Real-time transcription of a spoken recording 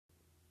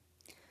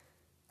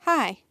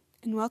Hi,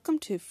 and welcome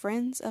to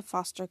Friends of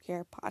Foster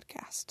Care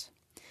podcast.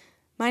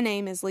 My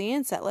name is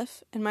Leanne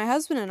Setliff, and my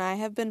husband and I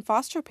have been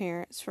foster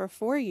parents for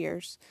 4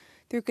 years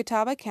through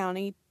Catawba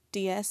County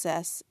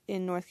DSS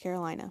in North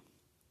Carolina.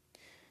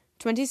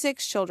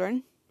 26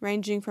 children,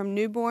 ranging from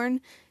newborn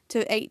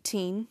to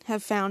 18,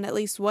 have found at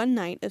least one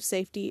night of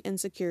safety and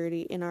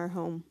security in our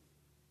home.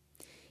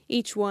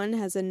 Each one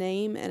has a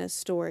name and a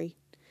story,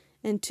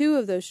 and 2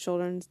 of those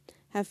children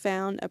have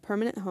found a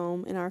permanent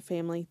home in our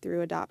family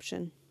through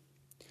adoption.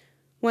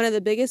 One of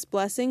the biggest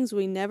blessings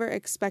we never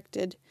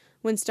expected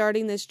when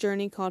starting this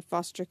journey called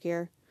foster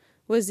care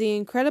was the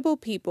incredible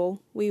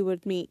people we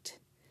would meet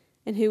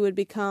and who would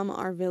become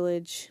our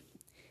village.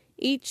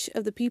 Each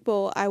of the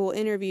people I will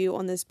interview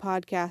on this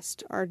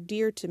podcast are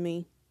dear to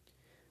me,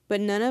 but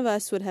none of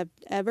us would have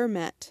ever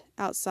met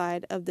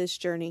outside of this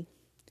journey.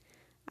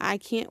 I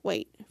can't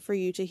wait for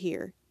you to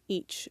hear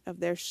each of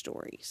their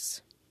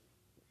stories.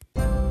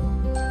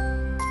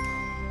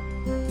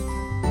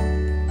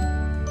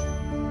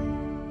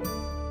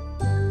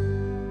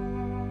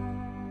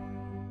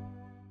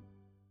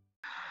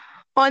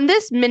 On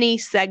this mini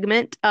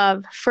segment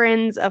of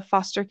Friends of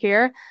Foster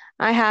Care,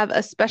 I have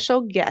a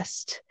special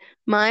guest,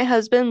 my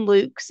husband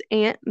Luke's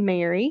Aunt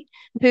Mary,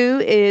 who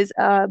is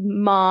a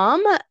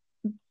mom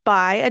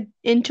by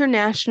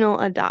international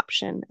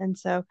adoption. And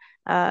so,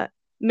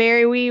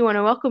 Mary, we want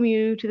to welcome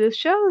you to the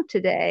show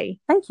today.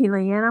 Thank you,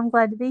 Leanne. I'm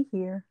glad to be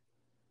here.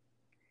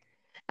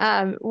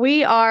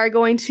 We are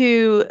going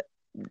to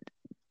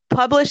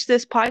publish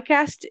this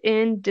podcast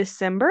in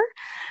December.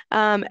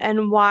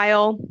 And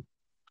while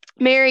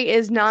Mary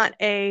is not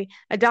an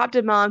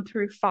adopted mom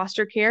through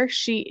foster care,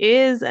 she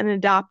is an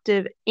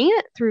adoptive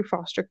aunt through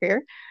foster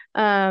care.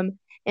 And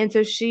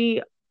so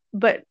she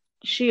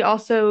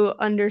also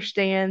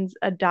understands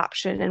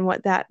adoption and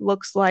what that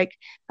looks like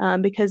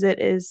because it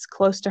is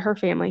close to her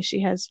family.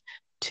 She has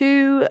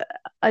 2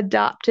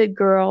 adopted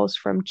girls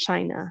from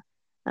China.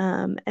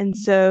 And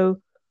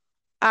so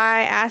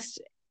I asked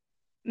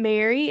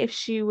Mary if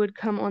she would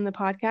come on the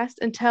podcast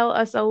and tell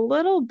us a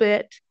little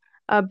bit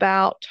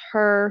about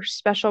her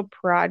special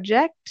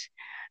project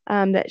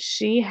that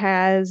she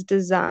has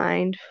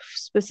designed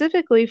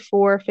specifically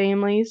for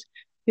families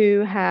who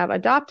have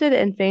adopted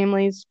and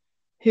families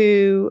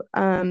who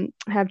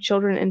have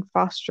children in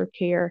foster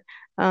care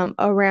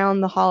around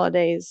the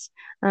holidays.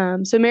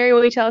 So Mary,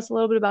 will you tell us a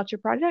little bit about your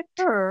project?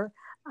 Sure.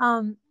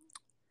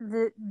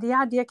 The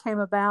idea came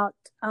about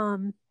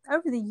over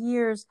the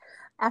years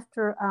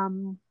after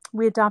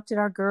we adopted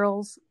our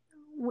girls.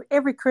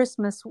 Every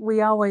Christmas, we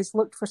always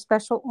looked for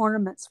special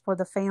ornaments for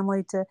the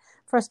family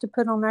for us to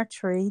put on our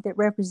tree that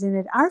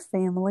represented our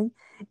family.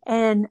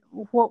 And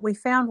what we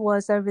found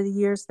was over the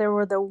years, there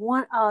were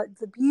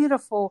the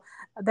beautiful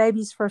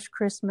baby's first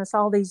Christmas,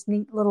 all these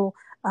neat little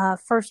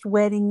first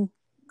wedding,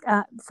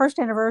 first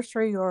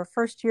anniversary or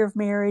first year of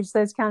marriage,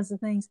 those kinds of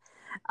things.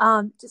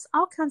 Just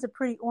all kinds of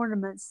pretty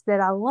ornaments that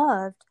I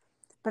loved,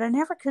 but I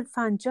never could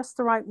find just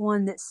the right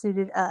one that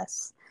suited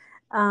us.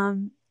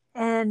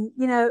 And,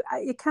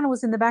 it kind of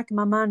was in the back of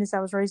my mind as I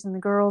was raising the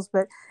girls,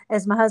 but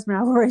as my husband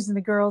and I were raising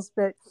the girls,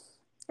 but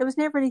it was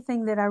never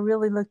anything that I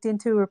really looked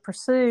into or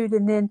pursued.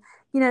 And then,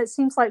 it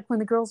seems like when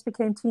the girls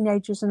became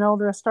teenagers and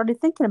older, I started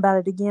thinking about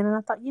it again. And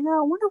I thought,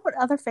 I wonder what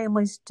other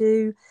families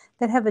do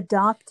that have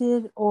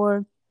adopted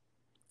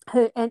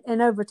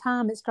and over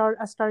time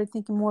I started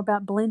thinking more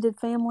about blended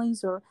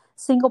families or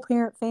single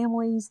parent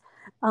families,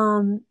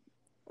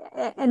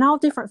 and all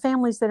different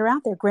families that are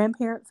out there,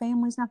 grandparent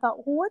families. And I thought,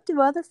 well, what do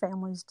other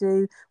families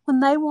do when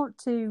they want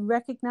to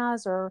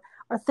recognize or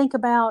think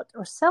about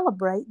or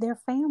celebrate their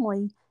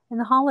family in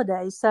the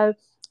holidays? So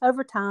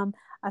over time,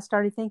 I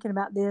started thinking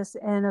about this,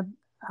 and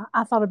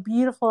I thought a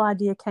beautiful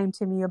idea came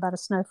to me about a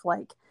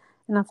snowflake.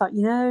 And I thought,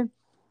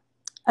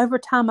 over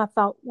time, I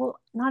thought, well,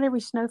 not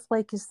every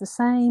snowflake is the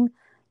same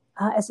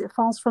as it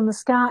falls from the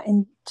sky.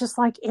 And just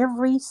like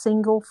every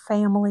single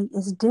family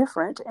is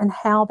different, and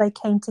how they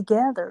came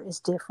together is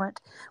different,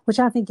 which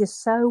I think is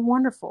so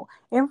wonderful.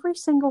 Every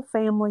single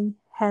family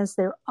has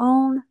their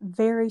own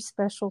very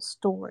special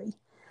story.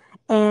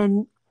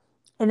 And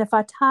if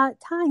I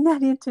tying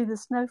that into the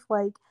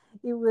snowflake,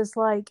 it was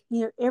like,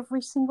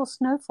 every single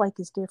snowflake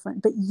is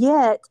different. But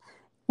yet,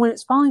 when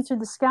it's falling through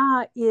the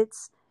sky,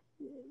 it's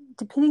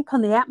depending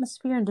upon the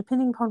atmosphere and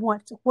depending upon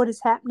what is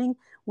happening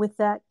with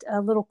that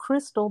little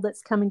crystal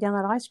that's coming down,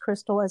 that ice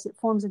crystal, as it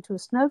forms into a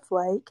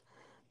snowflake.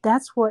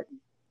 That's what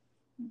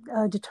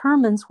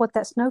determines what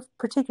that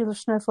particular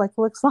snowflake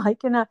looks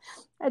like. And I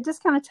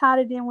just kind of tied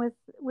it in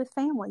with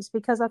families,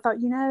 because I thought,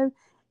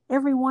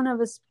 every one of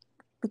us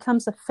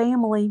becomes a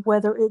family,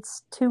 whether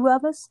it's 2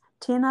 of us,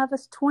 10 of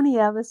us, 20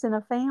 of us in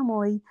a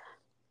family.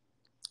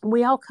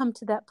 We all come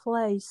to that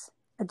place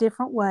a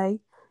different way,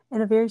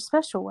 in a very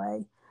special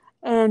way.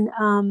 And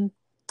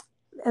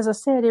as I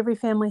said, every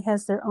family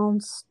has their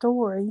own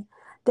story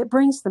that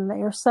brings them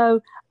there.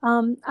 So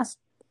I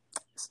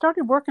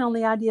started working on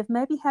the idea of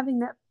maybe having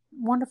that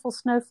wonderful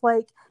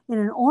snowflake in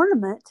an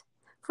ornament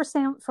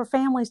for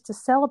families to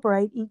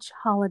celebrate each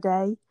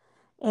holiday,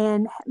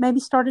 and maybe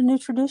start a new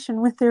tradition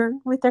with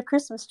their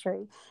Christmas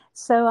tree.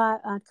 So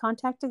I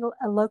contacted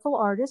a local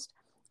artist,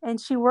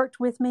 and she worked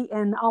with me,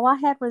 and all I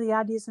had were the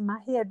ideas in my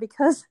head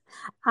because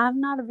I'm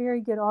not a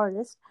very good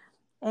artist,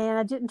 and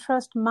I didn't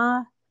trust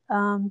my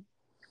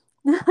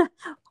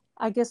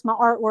I guess my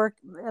artwork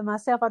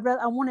myself.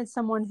 I wanted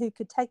someone who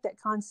could take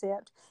that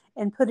concept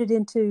and put it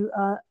into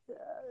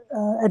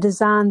a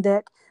design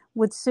that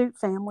would suit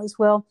families.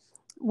 Well,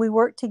 we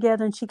worked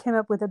together, and she came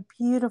up with a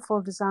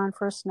beautiful design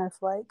for a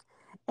snowflake.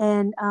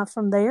 And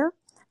from there,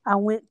 I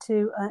went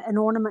to an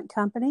ornament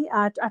company.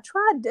 I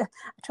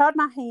tried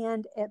my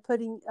hand at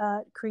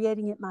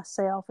creating it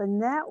myself,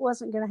 and that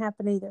wasn't going to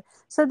happen either.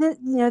 So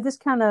this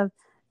kind of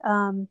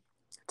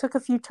took a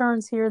few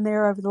turns here and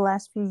there over the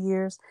last few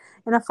years,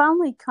 and I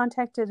finally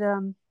contacted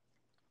an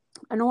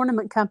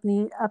ornament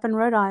company up in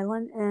Rhode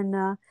Island,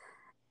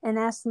 and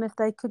asked them if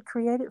they could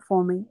create it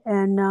for me.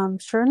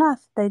 And sure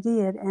enough, they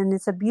did. And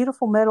it's a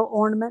beautiful metal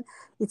ornament.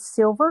 It's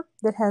silver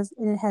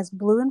and it has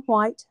blue and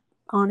white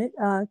on it,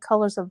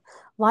 colors of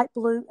light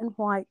blue and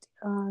white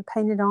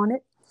painted on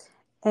it.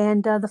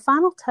 And the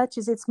final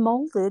touches, it's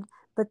molded,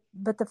 but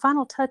the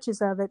final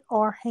touches of it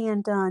are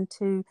hand done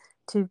to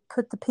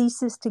put the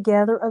pieces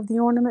together of the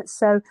ornament.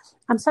 So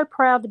I'm so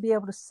proud to be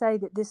able to say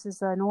that this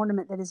is an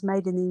ornament that is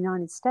made in the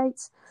United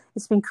States.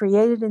 It's been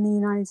created in the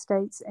United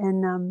States,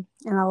 and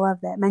I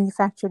love that,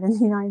 manufactured in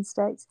the United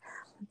States.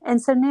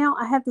 And so now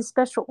I have this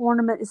special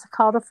ornament. It's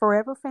called a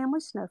Forever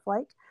Family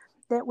Snowflake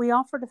that we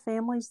offer to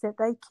families that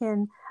they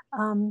can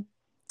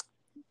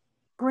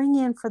bring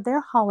in for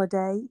their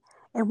holiday.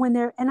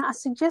 And I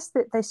suggest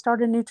that they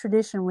start a new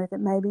tradition with it,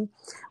 maybe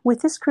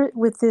with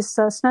this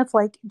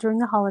snowflake during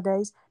the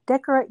holidays.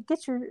 Get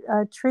your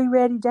tree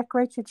ready,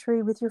 decorate your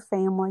tree with your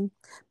family,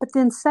 but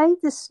then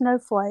save this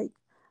snowflake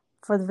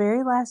for the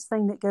very last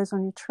thing that goes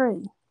on your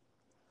tree.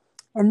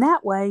 And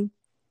that way,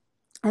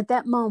 at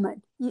that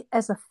moment,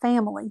 as a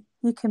family,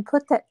 you can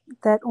put that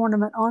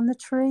ornament on the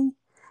tree,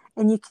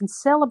 and you can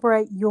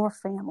celebrate your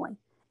family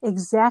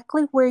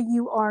exactly where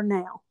you are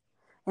now.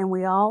 And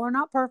we all are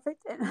not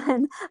perfect.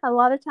 And a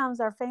lot of times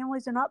our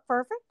families are not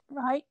perfect,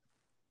 right?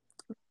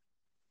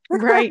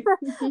 Right.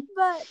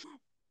 But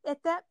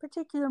at that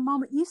particular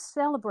moment, you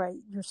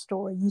celebrate your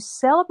story. You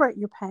celebrate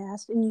your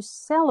past, and you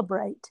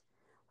celebrate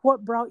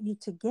what brought you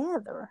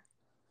together.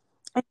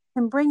 And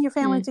you can bring your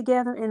family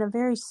together in a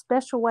very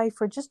special way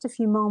for just a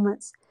few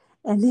moments.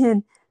 And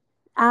then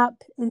I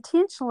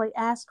intentionally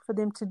asked for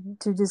them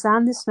to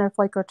design this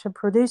snowflake or to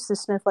produce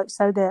this snowflake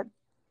so that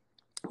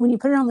when you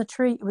put it on the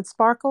tree, it would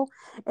sparkle,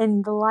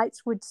 and the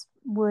lights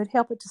would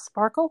help it to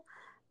sparkle.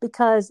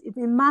 Because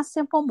in my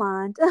simple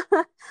mind,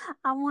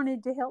 I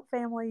wanted to help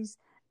families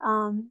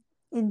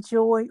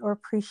enjoy or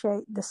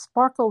appreciate the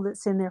sparkle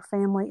that's in their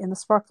family and the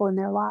sparkle in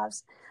their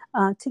lives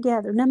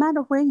together, no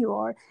matter where you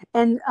are.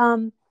 And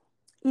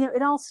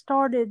it all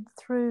started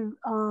through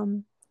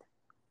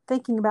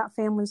thinking about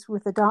families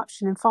with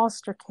adoption and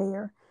foster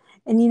care.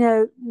 And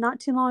not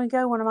too long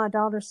ago, one of my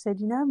daughters said,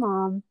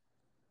 Mom,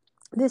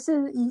 I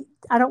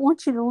don't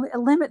want you to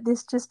limit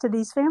this just to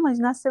these families.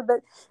 And I said,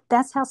 but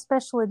that's how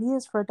special it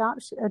is for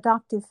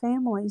adoptive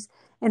families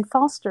and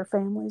foster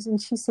families. And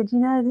she said,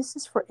 this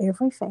is for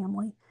every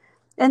family.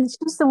 And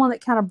she's the one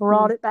that kind of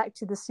brought it back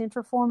to the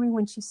center for me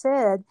when she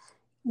said,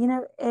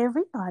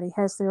 everybody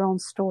has their own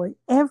story,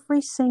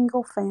 every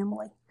single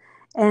family.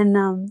 And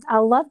I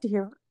love to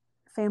hear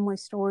family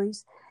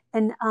stories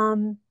and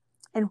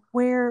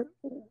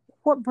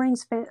what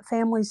brings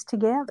families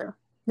together.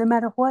 No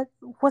matter what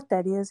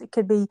that is. It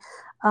could be,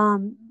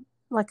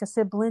 like I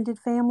said, blended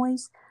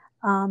families,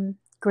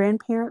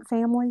 grandparent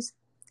families,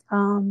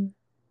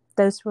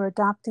 those who are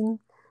adopting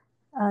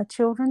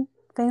children,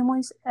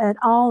 families at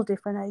all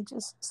different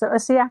ages. So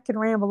see, I could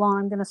ramble on.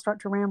 I'm going to start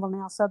to ramble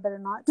now, so I better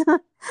not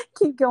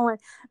keep going.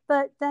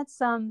 But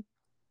that's, in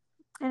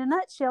a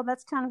nutshell,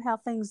 that's kind of how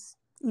things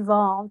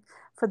evolved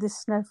for this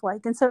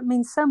snowflake. And so it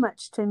means so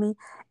much to me.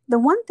 The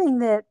one thing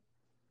that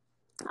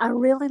I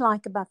really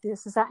like about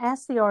this is I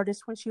asked the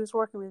artist when she was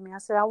working with me, I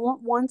said, I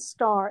want one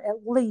star,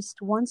 at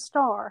least one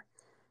star,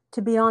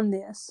 to be on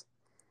this,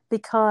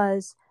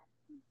 because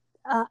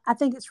I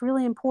think it's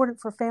really important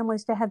for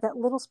families to have that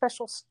little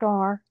special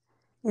star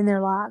in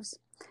their lives.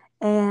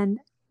 And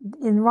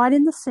right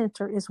in the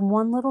center is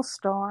one little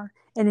star,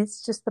 and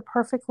it's just the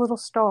perfect little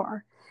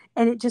star.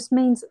 And it just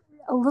means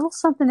a little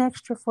something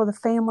extra for the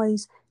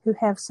families who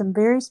have some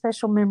very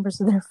special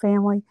members of their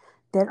family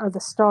that are the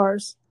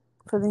stars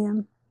for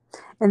them.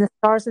 And the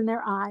stars in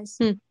their eyes.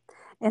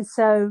 And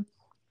so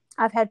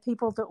I've had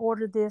people to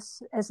order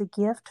this as a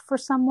gift for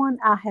someone.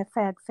 I have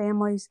had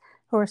families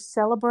who are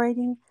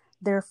celebrating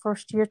their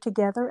first year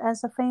together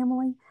as a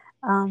family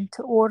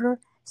to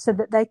order so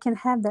that they can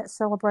have that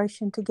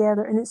celebration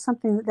together. And it's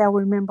something that they'll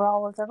remember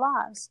all of their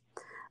lives,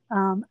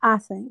 I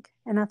think.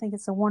 And I think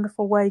it's a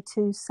wonderful way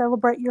to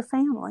celebrate your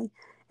family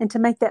and to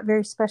make that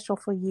very special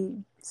for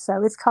you.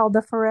 So it's called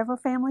the Forever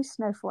Family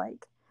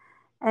Snowflake.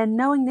 And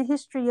knowing the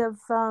history of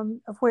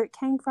where it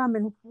came from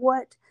and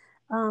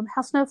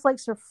how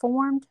snowflakes are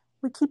formed,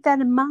 we keep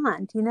that in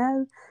mind,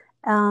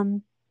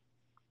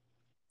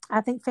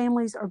 I think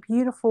families are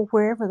beautiful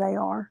wherever they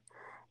are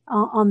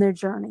on their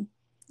journey,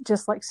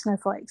 just like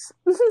snowflakes.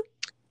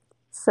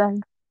 So,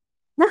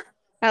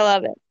 I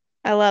love it.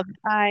 I love it.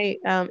 I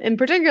am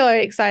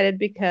particularly excited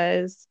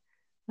because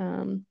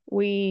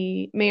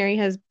Mary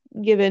has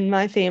given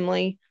my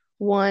family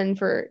one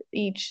for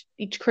each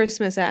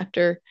Christmas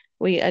after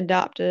we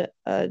adopt a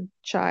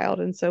child,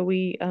 and so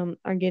we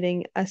are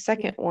getting a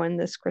second one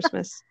this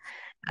Christmas.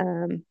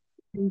 And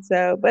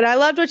so, but I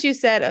loved what you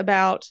said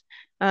about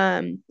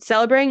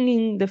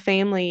celebrating the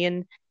family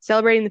and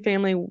celebrating the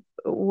family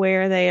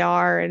where they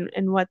are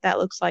and what that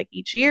looks like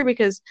each year,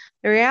 because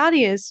the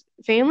reality is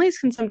families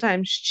can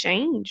sometimes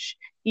change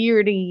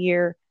year to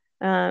year,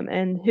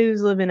 and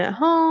who's living at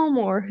home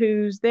or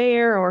who's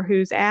there or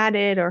who's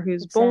added or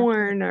who's exactly.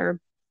 born or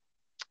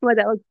what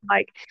that looks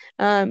like.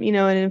 And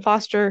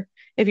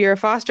if you're a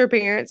foster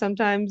parent,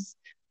 sometimes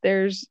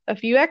there's a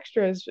few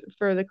extras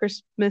for the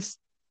Christmas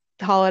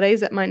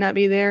holidays that might not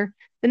be there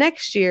the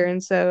next year.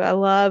 And so I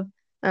love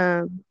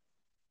um,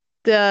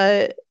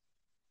 the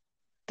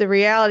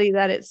reality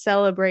that it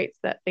celebrates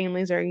that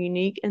families are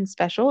unique and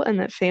special, and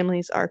that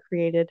families are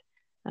created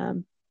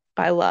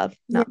by love,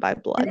 not by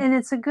blood. And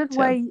it's a good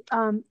way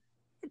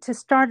to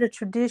start a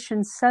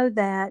tradition so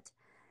that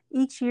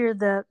each year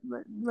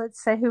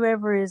let's say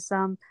whoever is,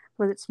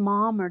 whether it's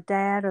mom or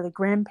dad or the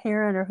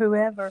grandparent or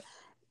whoever,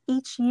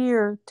 each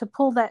year to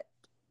pull that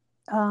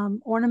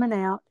ornament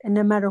out, and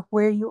no matter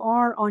where you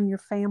are on your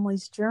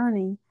family's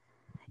journey,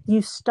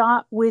 you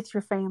stop with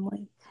your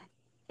family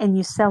and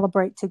you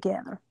celebrate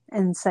together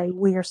and say,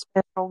 we are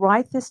special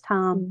right this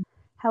time. Mm-hmm.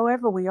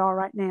 However we are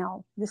right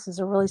now, this is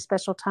a really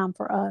special time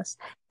for us.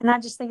 And I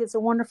just think it's a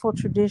wonderful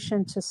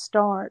tradition to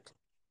start,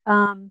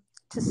 to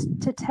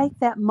take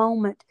that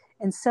moment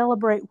and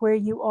celebrate where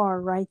you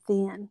are right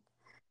then,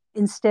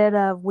 instead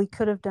of we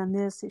could have done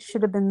this, it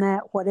should have been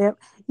that, whatever,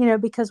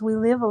 because we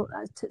live,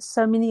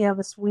 so many of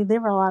us, we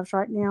live our lives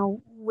right now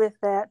with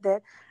that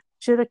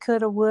shoulda,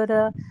 coulda,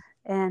 woulda,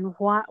 and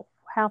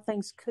how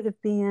things could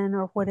have been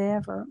or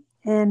whatever.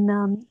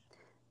 And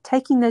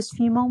taking those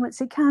few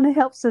moments, it kind of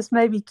helps us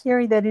maybe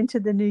carry that into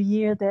the new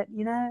year, that,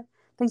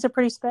 things are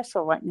pretty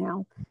special right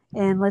now,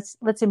 and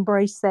let's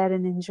embrace that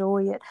and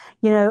enjoy it.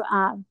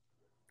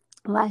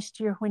 Last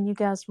year when you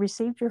guys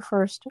received your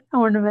first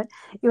ornament,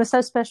 it was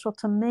so special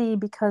to me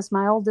because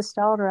my oldest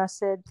daughter,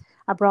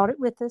 I brought it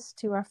with us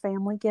to our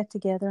family get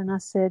together, and I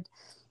said,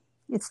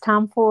 it's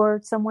time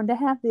for someone to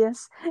have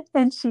this.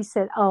 And she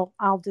said, oh,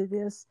 I'll do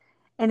this.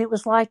 And it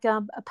was like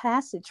a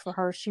passage for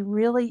her.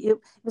 It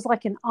was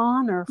like an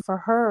honor for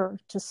her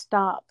to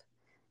stop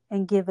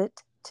and give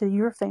it to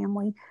your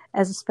family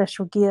as a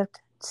special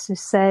gift, to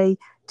say,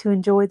 to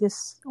enjoy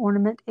this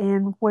ornament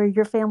and where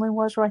your family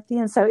was right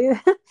then. So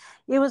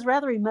it was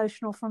rather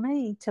emotional for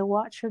me to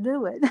watch her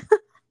do it.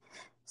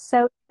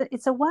 So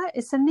it's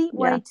a neat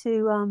way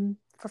to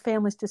for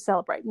families to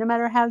celebrate, no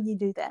matter how you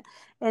do that.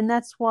 And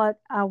that's what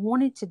I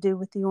wanted to do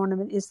with the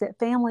ornament, is that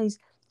families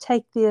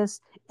take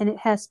this and it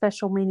has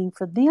special meaning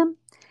for them,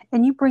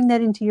 and you bring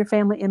that into your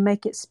family and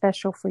make it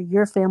special for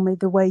your family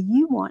the way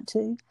you want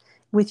to,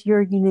 with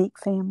your unique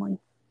family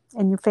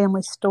and your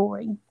family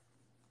story.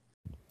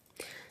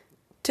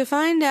 To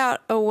find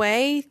out a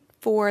way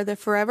for the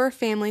Forever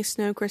Family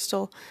Snow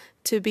Crystal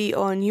to be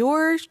on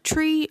your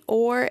tree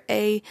or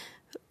a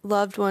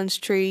loved one's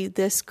tree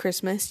this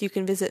Christmas, you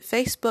can visit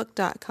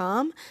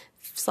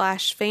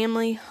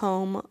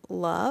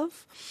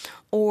facebook.com/familyhomelove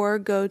or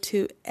go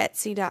to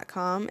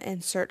etsy.com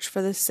and search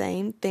for the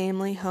same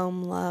Family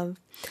Home Love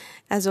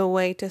as a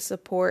way to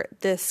support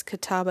this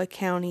Catawba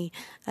County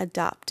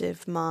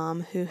adoptive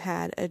mom who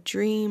had a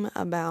dream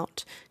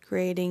about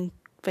creating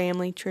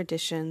family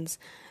traditions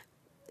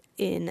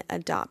in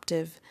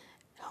adoptive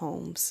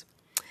homes.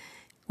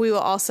 We will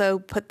also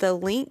put the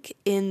link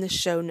in the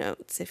show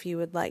notes if you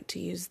would like to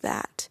use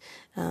that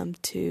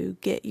to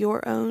get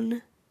your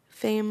own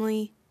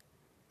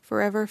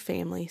Forever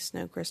Family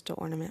Snow Crystal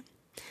ornament.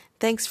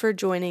 Thanks for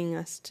joining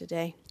us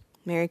today.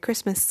 Merry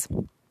Christmas.